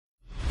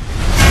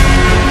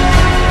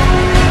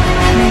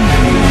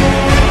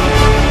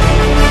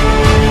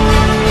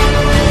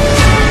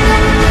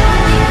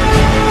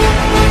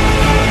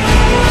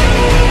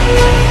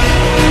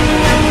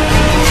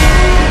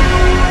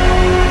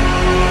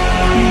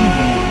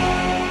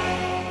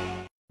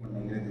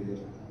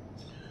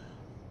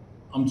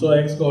आमचो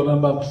x governor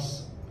बाब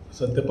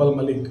Satyapal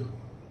Malik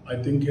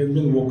I think has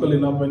bin vocal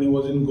enough when he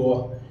was in Goa.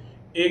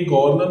 एक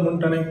governor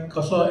म्हणून ताणें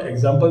कसो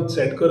एग्जाम्पल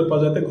सेट करपा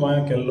जाय ते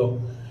गोंयांत केल्लो.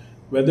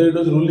 Whether it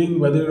was ruling,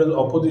 whether it was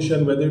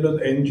opposition, whether it was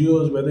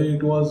NGOs, whether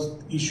it was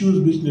issues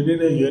beach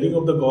needed a hearing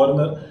of the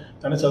governor,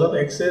 ताणें सदांच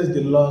एक्सेस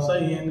दिल्लो आसा.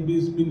 ही N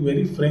bin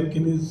very frank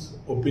in his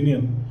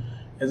opinion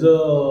as a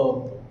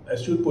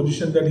astute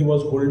position that he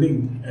was holding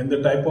and the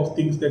type of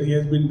things that he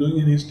has been doing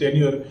in his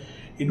tenure.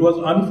 It was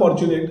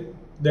unfortunate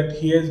that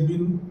he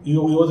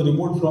was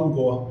removed from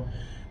Goa.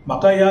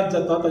 म्हाका याद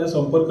जाता ताच्या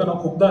संपर्कान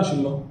हांव खूबदां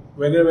आशिल्लो,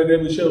 वेगळे वेगळे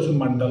विशय वचून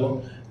मांडटालो.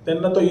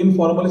 तेन्ना तो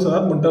इनफॉर्मली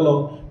सदांच म्हणटालो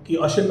की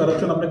अशें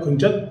करप्शन आपणें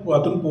खंयच्याच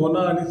हातून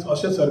पळोवना आनी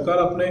अशें सरकार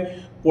आपणें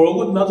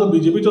पळोवंकूच ना जो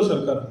बीजेपीचो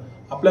सरकार.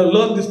 आपल्याक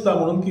लज दिसता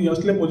म्हणून की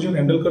असले पोजिशन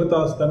हँडल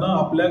करता आसतना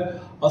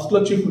आपल्याक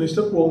असलो चीफ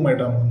मिनिस्टर पळोवंक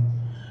मेळटा म्हणून.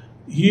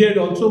 He had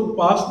also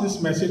passed this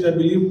message, I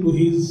believe, to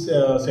his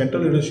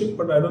central leadership,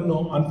 but I don't know.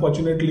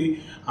 Unfortunately,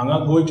 हांगा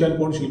गोंयच्यान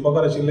कोण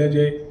शिल्पकार आशिल्ले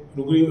जे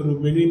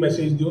वेगळी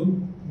मेसेज दिवन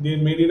they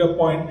made it a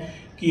point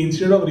की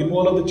instead of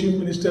removal of the chief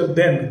minister,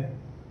 then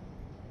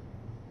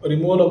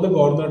removal of the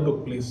governor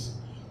took place.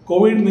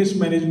 Covid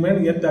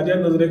mismanagement हे ताज्या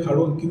नजरेक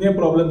हाडून कितें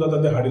प्रॉब्लेम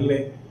जाता ते हाडिल्ले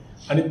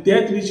आनी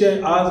तेच विशय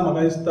आज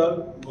म्हाका दिसता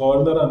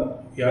गव्हर्नरान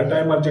ह्या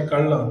टायमार जे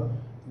काडला.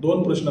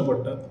 दोन प्रश्न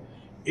पडटात.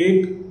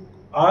 एक,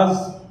 आज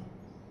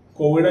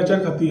कोविडाच्या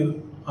खातीर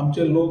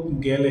आमचे लोक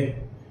गेले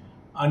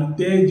आनी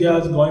ते जे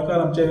आज गोंयकार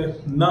आमचे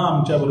ना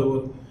आमच्या बरोबर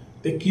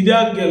ते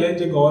कित्याक गेले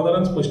जे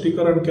गव्हर्नरान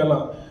स्पश्टीकरण केलां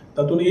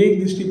तातूंत एक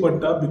दिश्टी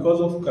पडटा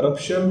because of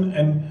corruption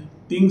and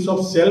things of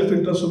self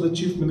interest of the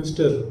chief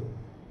minister.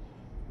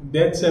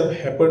 That's have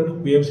happened.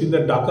 We have seen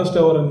the darkest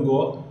hour in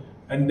Goa,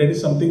 and that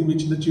is something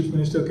which the chief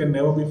minister can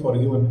never be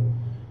forgiven.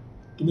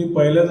 तुम्ही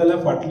पळयलें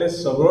जाल्यार फाटले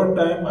सगळो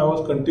time I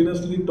was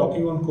continuously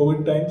talking on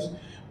COVID times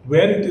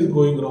where it is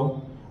going wrong.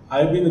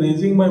 I've been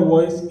raising my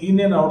voice in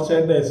and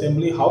outside the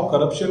assembly how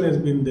corruption has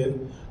been there,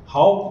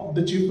 how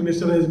the chief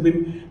minister has been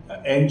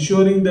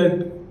ensuring that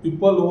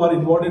people who are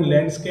involved in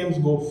land scams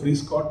go free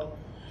scot,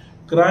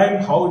 crime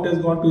how it has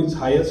gone to its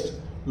highest,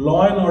 law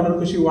and order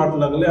कशी वाट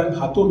लागले आनी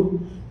हातून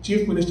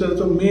chief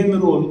मिनिस्टराचो main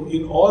role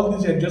in all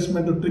these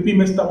adjustment trippy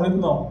मेस्ता म्हणत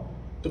ना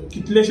तो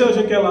कितलेशे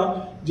अशें केलां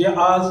जे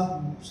आज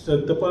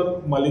सत्यपाल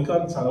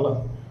मलिकान सांगलां.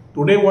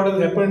 Today what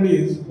has happened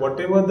is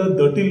what ever the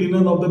dirty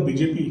linen of the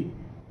BJP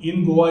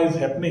in Goa is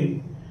happening,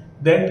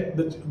 that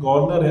the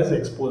governor has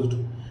exposed.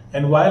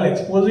 And while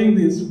exposing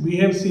this, we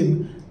have seen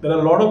there are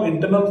a lot of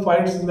internal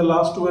fights in the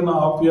last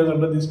 2.5 years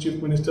under this chief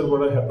minister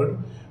what have happened.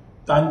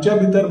 तांच्या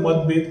भितर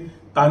मतभेद,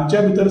 तांच्या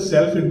भितर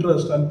self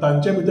interest आनी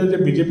तांच्या भितर जे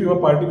BJP वा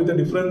पार्टी भितर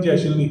डिफरन्स जी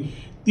आशिल्ली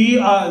ती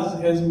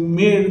आज has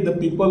made the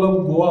people of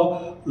Goa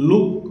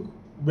look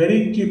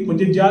very chip.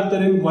 म्हणजे ज्या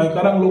तरेन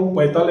गोंयकारांक लोक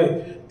पळयताले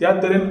त्या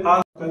तरेन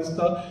आज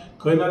दिसता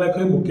खंय ना जाल्यार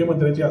खंय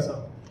मुख्यमंत्र्याची आसा.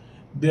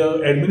 The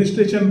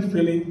administration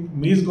failing,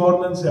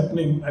 misgovernance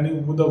happening,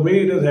 and the way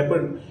it has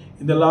happened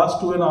in the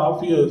last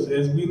 2.5 years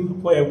has been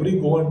for every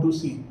Goan to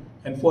see,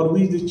 and for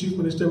which this chief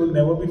minister will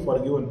never be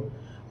forgiven.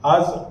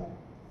 आज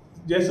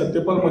जे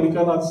सत्यपाल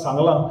मलिकान आज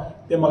सांगलां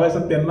ते म्हाका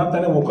दिसता तेन्ना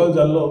ताणें vocal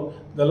जाल्लो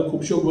जाल्यार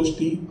खुबश्यो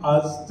गोश्टी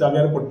आज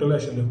जाग्यार पडटल्यो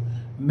आशिल्ल्यो.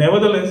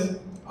 नेवरदलेस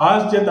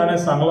आज जे ताणें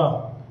सांगलां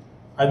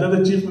either the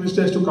chief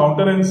minister has to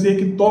counter and say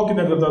की तो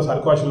कितें करता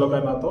सारको आशिल्लो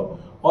काय ना तो,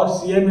 or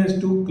CM has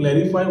to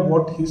clarify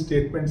what his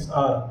statements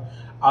are.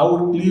 I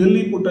would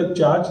clearly put a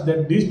charge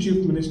that this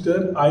chief minister,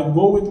 I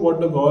go with what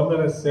the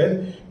governor has said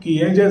की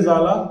हे जे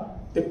जाला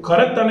ते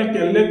खरेंच ताणें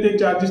केल्ले ते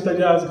चार्जीस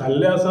ताजे आज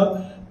घाल्ले आसात.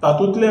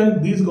 तातूंतल्यान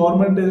this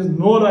government has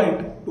no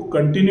right to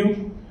continue.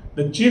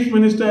 The chief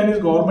minister and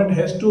his government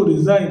has to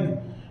resign,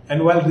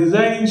 and while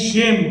resigning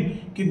shame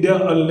की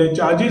the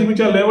charges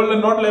which are leveled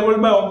are not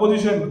leveled by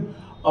opposition,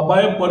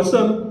 by a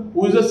person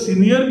who is a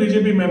senior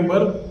BJP member,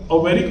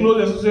 a very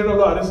close associate of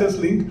the RSS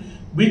link,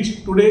 which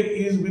today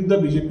is with the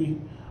BJP.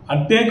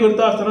 आणि ते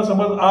करता आसतना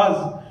समज आज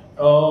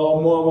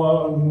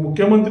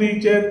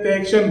मुख्यमंत्रीचे ते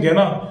action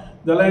घेना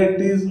जाल्यार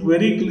it is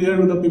very clear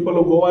to the people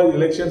of Goa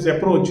elections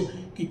approach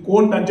की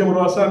कोण तांचे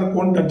बरोबर आसा आनी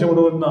कोण तांचे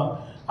बरोबर ना.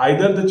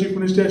 Either the chief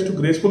minister has to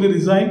gracefully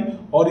resign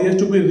or he has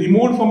to be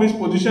removed from his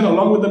position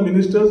along with the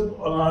ministers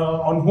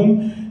on whom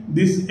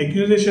these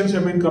accusations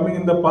have been coming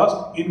in the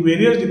past in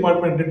various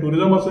departments,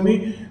 tourism asuni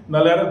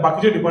nalyar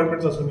bakiche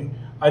departments asuni.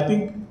 I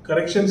think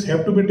corrections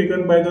have to be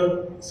taken by the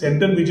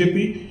center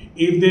BJP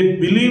if they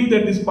believe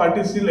that this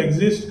party still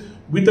exists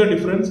with a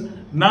difference.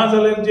 ना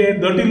जाल्यार जे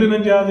dirty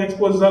linen जे आज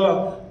expose जाला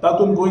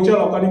तातूंत गोंयच्या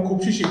लोकांनी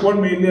खुबशी शिकवण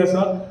मेळिल्ली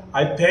आसा.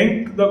 I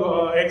thank the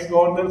x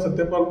governor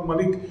Satyapal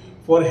Malik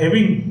for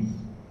having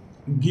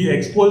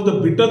expose the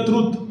बिटर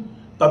ट्रूथ.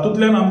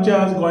 तातूंतल्यान आमचे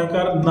आज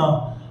गोंयकार ना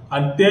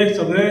आनी ते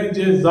सगळे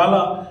जे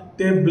जाला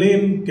ते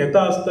ब्लेम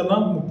घेता आसतना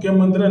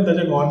मुख्यमंत्री आनी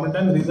ताच्या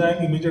गव्हर्नमेंटान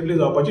रिजायन इमिजिएटली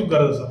जावपाची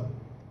गरज आसा.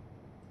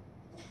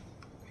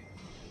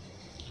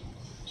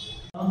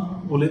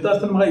 उलयता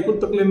आसतना म्हाका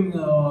एकूच तकलेन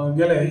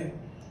गेलें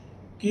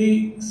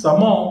की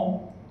समहाव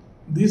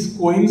दीस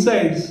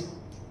कोइन्साइड्स.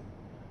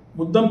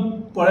 मुद्दम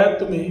पळयात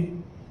तुमी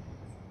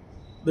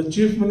the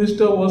chief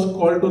minister was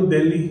called to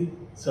Delhi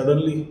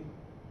suddenly.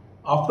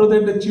 After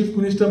that, the chief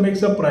minister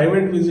makes a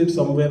private visit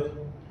somewhere.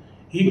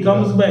 He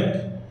comes back,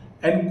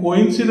 and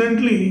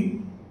coincidentally,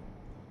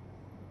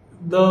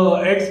 the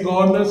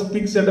ex-governor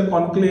speaks at a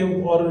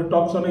conclave or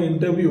talks on an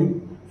interview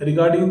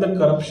regarding the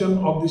corruption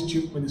of this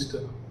chief minister.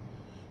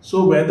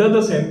 So whether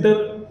the center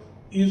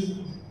is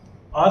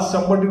asked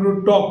somebody to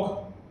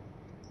talk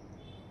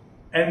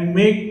and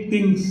make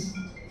things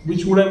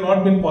which would have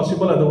not been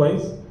possible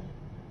otherwise,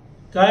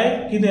 काय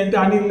कितें तें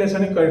आनी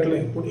इल्लेसांनी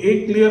कळटलें. पूण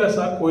एक clear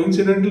आसा,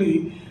 coincidentally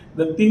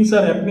the things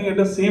R happening at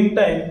the same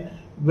time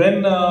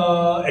when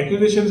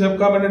accusations have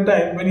come at a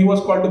time when he was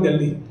called to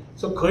Delhi.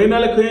 So खंय ना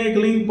जाल्यार खंय एक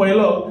लिंक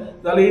पळयलो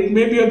जाल्यार it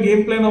may be a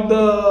game plan of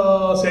the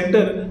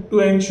center to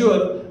ensure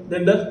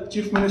that the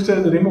chief minister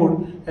is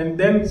removed.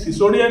 And then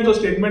सिसोडियान जो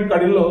statement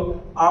काडिल्लो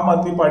आम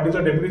आदमी पार्टीचो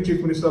deputy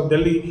chief minister of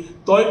Delhi,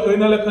 तोय खंय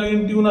ना जाल्यार खंय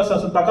इन ट्यून आसा.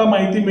 सो ताका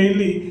म्हायती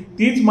मेळिल्ली,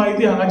 तीच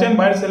म्हायती हांगाच्यान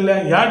भायर सरल्या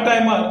ह्या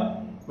टायमार.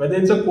 whether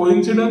it's a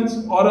coincidence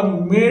or a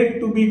made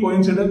to be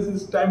coincidence,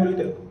 this time will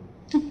tell.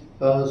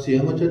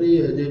 सीएमाचे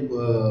जे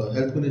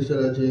हेल्थ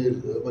मिनिस्टराचे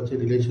मातशे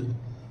रिलेशन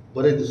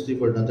बरें दिसती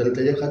पडना जाल्यार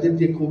तेज्या खातीर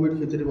ती कोवीड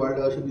खंय तरी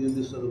वाडला अशें कितें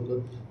दिसता तुमकां,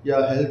 या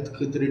हेल्थ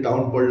खंय तरी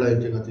डावन पडला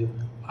हेचे खातीर?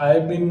 I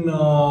have bin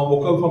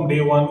vocal from day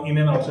one in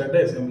and outside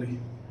the assembly.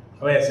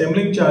 हांवें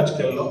असेंब्लीक चार्ज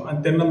केल्लो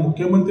आनी तेन्ना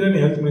मुख्यमंत्री आनी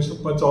हेल्थ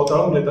मिनिस्टर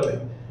चवताळून उलयताले.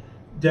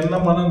 जेन्ना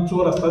मनान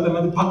चोर आसता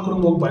तेन्ना ते फाक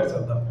करून लोक भायर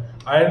सरता.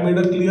 I had made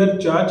a clear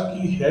charge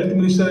की हेल्थ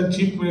मिनिस्टर आनी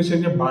चीफ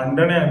मिनिस्टराच्या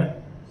भांडण्यान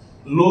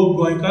लोक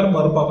गोंयकार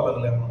मरपाक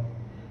लागले म्हणून.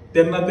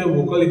 तेन्ना ते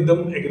वोकल एकदम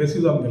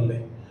एग्रेसीव जावन गेल्ले.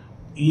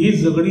 ही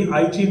झगडी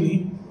आयची न्ही,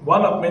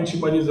 वन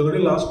अपमॅनशिपाची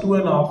झगडी last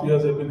 2.5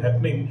 years have bin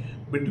happening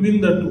between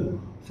the two,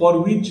 for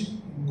which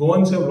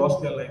Goans have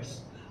lost their लायफ्स.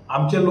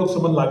 आमचे लोक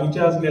समज लागींचे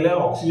आज गेल्या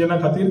ऑक्सिजना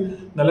खातीर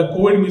नाल्यार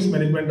कोवीड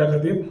मिसमॅनेजमेंटा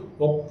खातीर.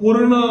 हो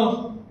पूर्ण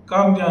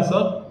काम जें आसा,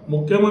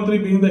 मुख्यमंत्री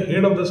being the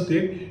head of the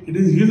state, it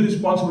is his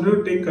responsibility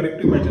to take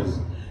करेक्टीव measures.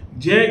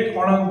 जे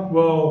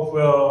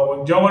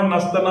कोणाक जेवण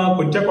नासतना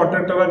खंयच्या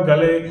कॉन्ट्रॅक्टराक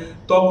घाले,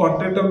 तो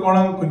कॉन्ट्रॅक्टर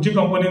कोणाक खंयची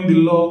कंपनीन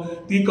दिल्लो,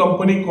 ती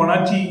कंपनी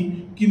कोणाची,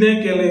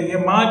 कितें केलें,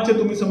 हें मातशें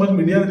तुमी समज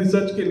मिडियान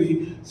रिसर्च केली,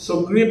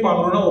 सगळीं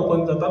पांगरुणां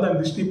ओपन जातात आनी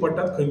दिश्टी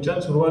पडटात खंयच्यान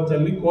सुरवात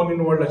जाल्ली, कोण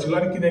इनवॉल्ड आशिल्लो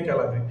आनी कितें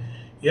केलां तें.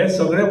 हें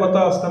सगळें वता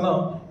आसतना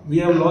we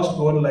have lost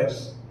Goan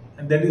लायफ्स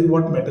end that is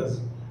what matters.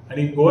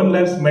 आनी Goan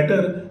लायफ्स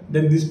matter,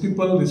 then these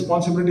people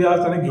responsibility आज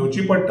ताणें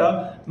घेवची पडटा.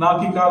 ना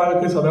की काल हांवें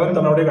खंय सदानंद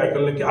तनावडेक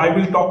आयकल्लें की I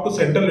will talk to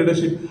central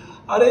leadership.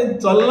 अरे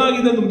चल्ला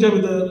कितें तुमच्या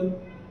भितर?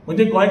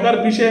 म्हणजे गोंयकार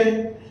पिशे.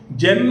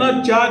 जेन्ना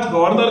चार्ज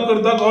गव्हर्नर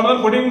करता,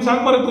 गव्हर्नर फटींग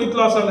सांग मरे तूं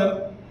इतलो आसा जाल्यार.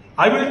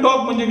 आय विल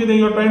टॉक म्हणजे कितें?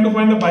 You R trying to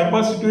find a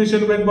bypass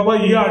situation Wien बाबा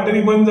ही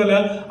आर्टरी बंद जाल्या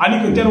आनी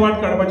खंयच्यान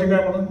वाट काडपाची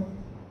काय म्हणून.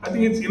 I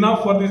think it's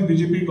enough for this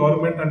BJP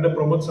government under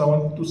Pramod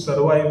Sawant to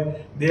survive.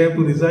 They have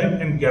to resign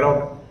and get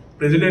out.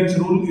 President's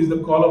rule is the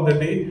call of the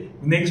day.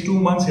 Next 2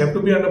 months have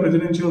to be under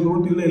presidential rule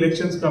till the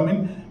elections come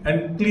in,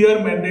 and clear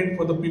mandate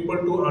for the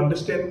people to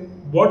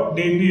understand what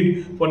they need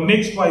for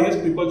next 5 years.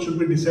 People should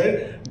be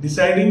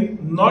deciding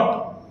not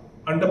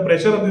under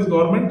pressure of this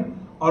government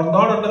or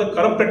not under the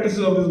corrupt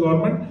practices of this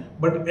government,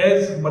 but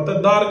as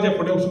मतदार जे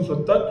फुडें वचूंक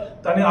सोदतात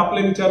तांणी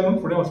आपले विचार म्हणून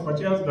फुडें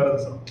वचपाची आज गरज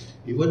आसा.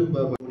 इवन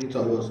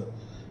चालू आसा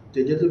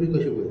तेजेर तुमी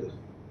कशें पळयता?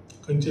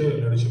 खंयचे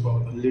लिडरशिपा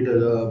बद्दल? लिडर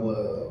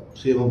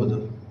सीएमा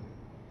बद्दल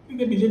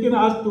कितें बीजेपीन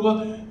आज तुका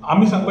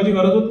आमी सांगपाची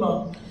गरजूच ना.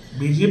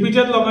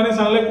 बीजेपीच्याच लोकांनी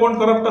सांगलें कोण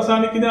करप्ट आसा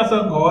आनी कितें आसा.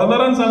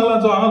 गव्हर्नरान सांगलां,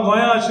 जो हांगा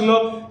गोंयांत आशिल्लो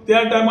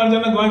त्या टायमार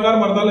जेन्ना गोंयकार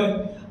मरताले,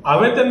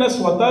 हांवें तेन्ना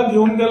स्वता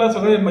घेवन गेला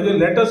सगळे म्हजे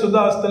लेटर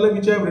सुद्दां आसतले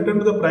which I have return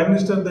to the prime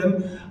minister then,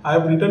 I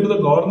have return to the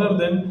governor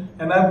then,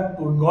 and I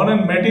have gone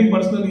and mat him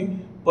personally.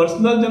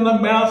 Personal जेन्ना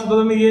मेळ्ळा सुद्दां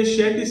तेन्ना हे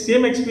share the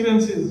same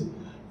experiences.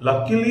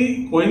 Luckily,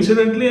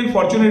 coincidentally and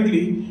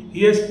fortunately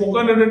he has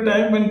spoken at a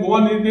time Wien Goa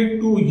needed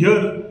to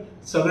here.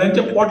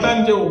 सगळ्यांच्या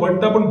पोटान जे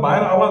उबडटा पण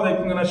भायर आवाज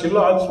आयकूंक नाशिल्लो,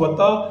 आज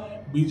स्वता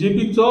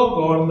बीजेपीचो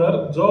गव्हर्नर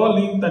जो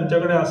लिंक तांच्या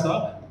कडेन आसा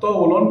तो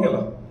उलोवन गेला.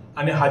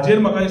 आनी हाजेर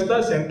म्हाका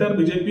दिसता सेंटर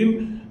बीजेपीन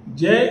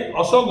जे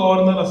असो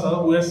गव्हर्नर आसा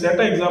who has set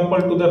a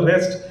example two the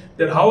rest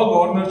that how a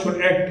governor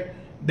should act,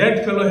 that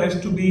fellow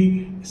has to be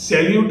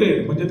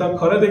सॅल्युटेड.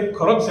 म्हणजे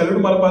खरोच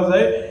सॅल्यूट मारपाक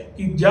जाय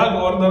की ज्या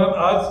गव्हर्नरान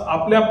आज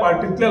आपल्या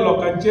पार्टींतल्या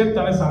लोकांचेर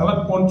ताणें सांगलां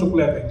कोण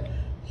चुकल्या ते.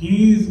 He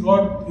is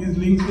got his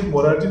links with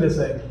Morarji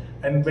Desai.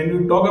 And when you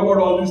talk about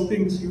all these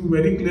things, you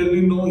very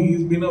clearly know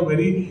he's been a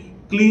very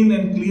clean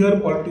and clear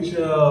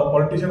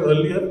politician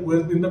earlier who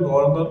has been the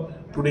governor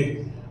today.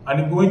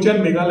 आणि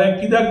गोंयच्यान मेघालयाक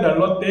कित्याक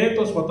धाडलो ते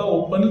तो स्वता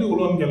openly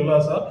उलोवन गेल्लो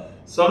आसा.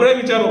 सगळे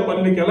विचार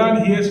ओपनली केला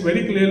आनी he has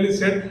very clearly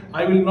said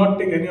I will not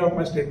take any of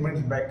my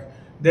statements back.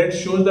 That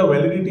shows the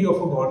validity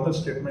of a governor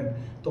statement.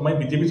 तो मागीर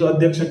बीजेपीचो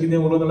अध्यक्ष कितें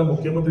उलो नाल्यार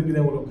मुख्यमंत्री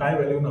कितें उलो, कांय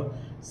व्हॅल्यू ना.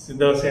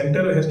 The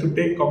centre has to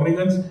take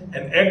कॉग्निजन्स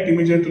and act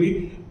immediately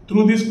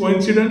through this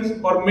coincidence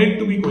or made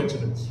to be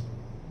coincidence.